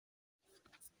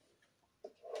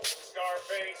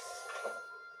Scarface.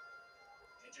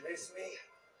 Did you miss me?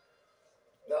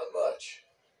 Not much.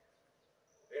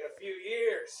 Been a few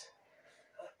years.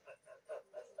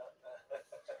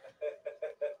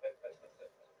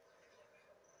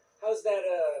 How's that,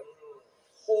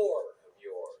 whore of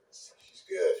yours? She's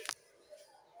good.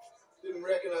 Didn't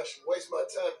reckon I should waste my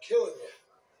time killing you.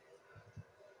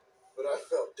 But I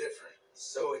felt different.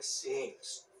 So it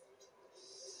seems.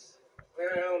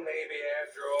 Well, maybe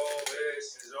after all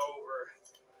this is over,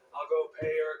 I'll go pay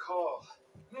her a call.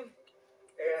 And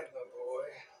the boy.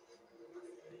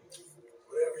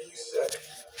 Whatever you say.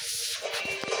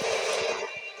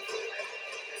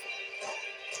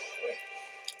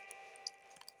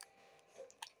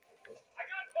 I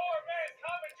got more men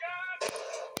coming, John!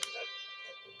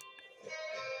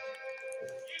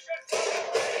 You should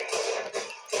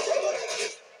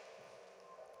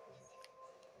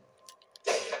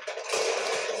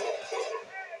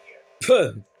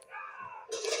Puh.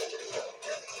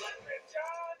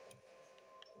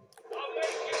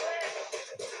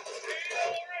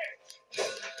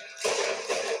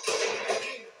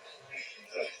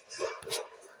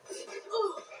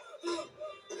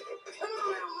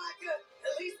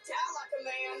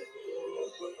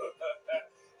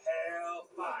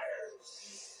 Hellfire.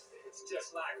 It's just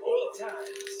like old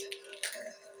times.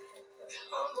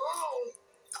 Come on.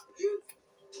 You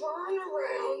turn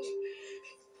around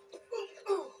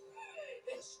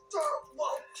and start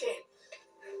walking.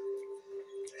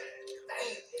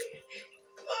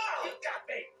 You got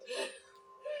me.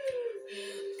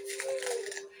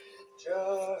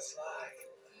 Just like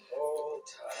old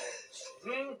times.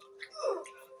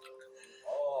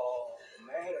 All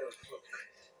manner of folk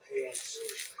paying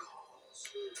social calls.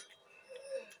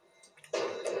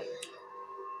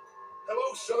 Hello,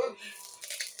 son.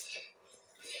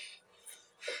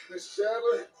 Miss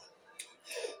Sadler.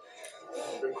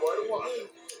 Been quite a while.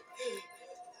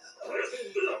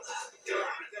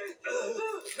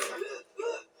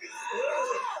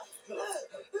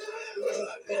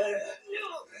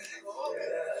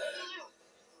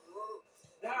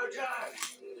 Now, John.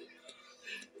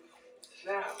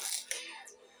 Now,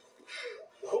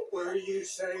 what were you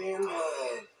saying?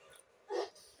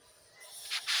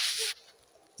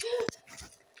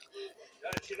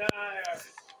 Dutch and I are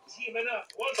teaming up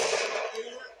once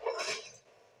again.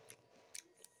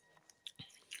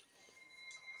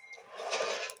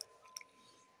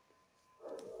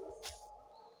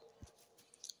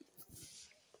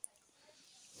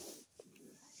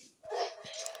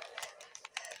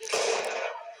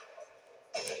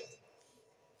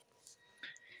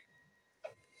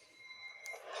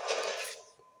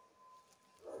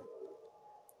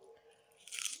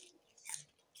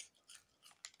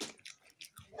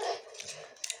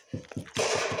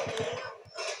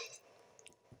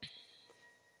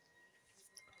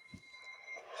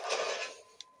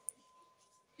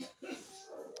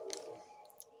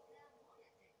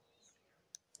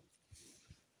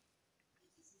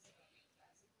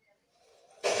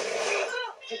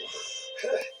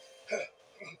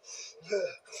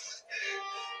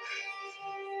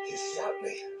 You shot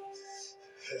me.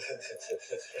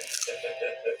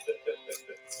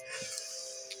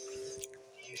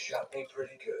 You shot me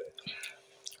pretty good.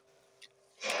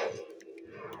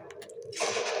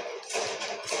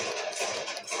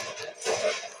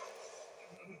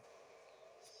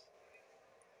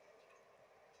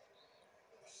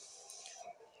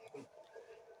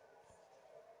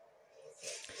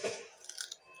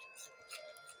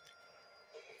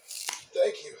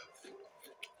 Thank you.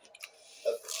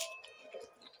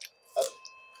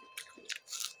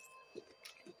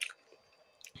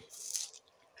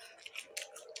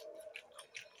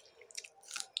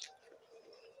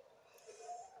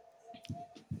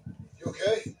 You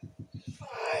okay?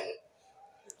 Fine.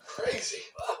 You're crazy.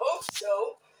 I hope so.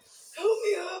 Help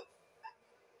me up.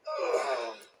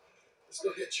 Let's go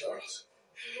get Charles.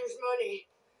 There's money.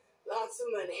 Lots of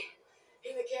money.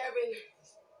 In the cabin.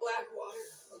 Blackwater.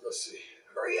 I'll go see.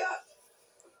 Hurry up.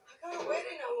 I got a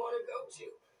wedding I want to go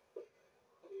to.